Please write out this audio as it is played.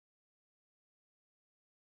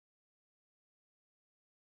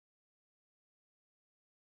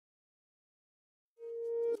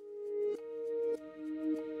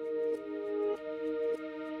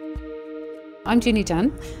I'm Julie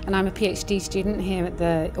Dunn and I'm a PhD student here at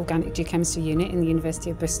the Organic Geochemistry Unit in the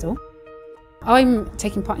University of Bristol. I'm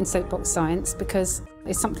taking part in Soapbox Science because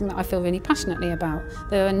it's something that I feel really passionately about.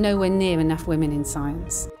 There are nowhere near enough women in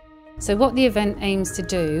science. So what the event aims to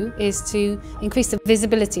do is to increase the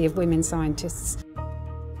visibility of women scientists.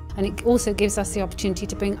 And it also gives us the opportunity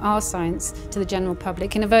to bring our science to the general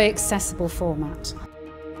public in a very accessible format.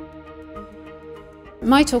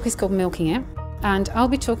 My talk is called Milking It, and I'll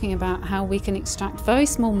be talking about how we can extract very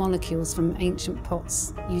small molecules from ancient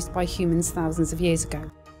pots used by humans thousands of years ago.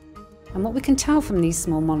 And what we can tell from these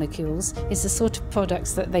small molecules is the sort of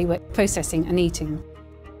products that they were processing and eating.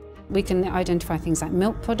 We can identify things like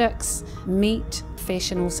milk products, meat,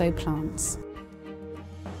 fish, and also plants.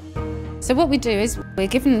 So what we do is we're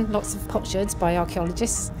given lots of potsherds by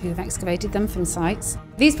archaeologists who've excavated them from sites.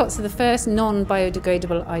 These pots are the first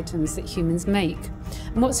non-biodegradable items that humans make.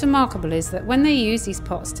 And what's remarkable is that when they use these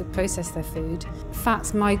pots to process their food,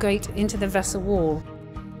 fats migrate into the vessel wall.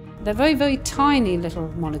 They're very, very tiny little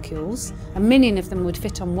molecules. 1 million of them would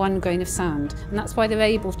fit on 1 grain of sand, and that's why they're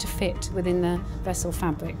able to fit within the vessel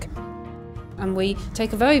fabric. And we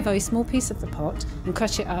take a very, very small piece of the pot and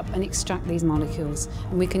crush it up and extract these molecules.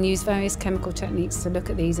 And we can use various chemical techniques to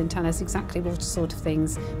look at these and tell us exactly what sort of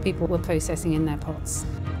things people were processing in their pots.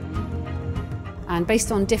 And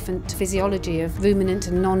based on different physiology of ruminant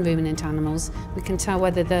and non-ruminant animals, we can tell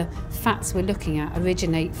whether the fats we're looking at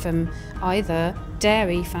originate from either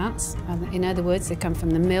dairy fats, in other words, they come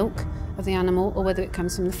from the milk of the animal, or whether it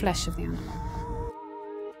comes from the flesh of the animal.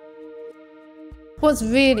 What's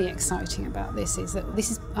really exciting about this is that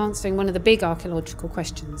this is answering one of the big archaeological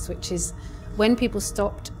questions, which is when people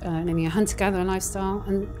stopped living a hunter-gatherer lifestyle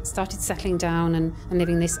and started settling down and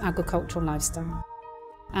living this agricultural lifestyle.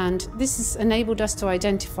 And this has enabled us to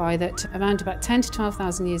identify that around about 10 to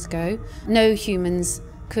 12,000 years ago, no humans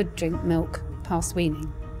could drink milk past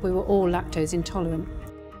weaning. We were all lactose intolerant.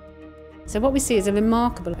 So what we see is a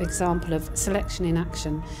remarkable example of selection in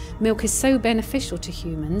action. Milk is so beneficial to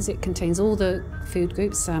humans. It contains all the food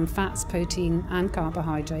groups, fats, protein and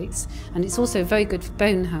carbohydrates, and it's also very good for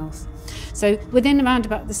bone health. So within around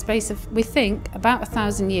about the space of, we think, about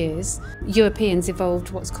 1,000 years, Europeans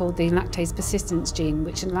evolved what's called the lactase persistence gene,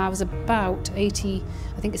 which allows about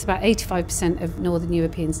 85% of Northern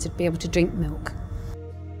Europeans to be able to drink milk.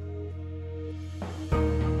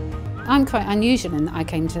 I'm quite unusual in that I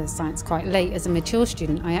came to science quite late as a mature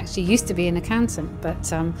student. I actually used to be an accountant,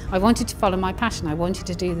 but I wanted to follow my passion. I wanted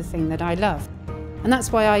to do the thing that I love. And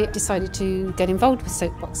that's why I decided to get involved with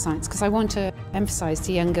Soapbox Science, because I want to emphasise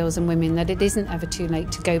to young girls and women that it isn't ever too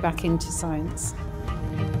late to go back into science.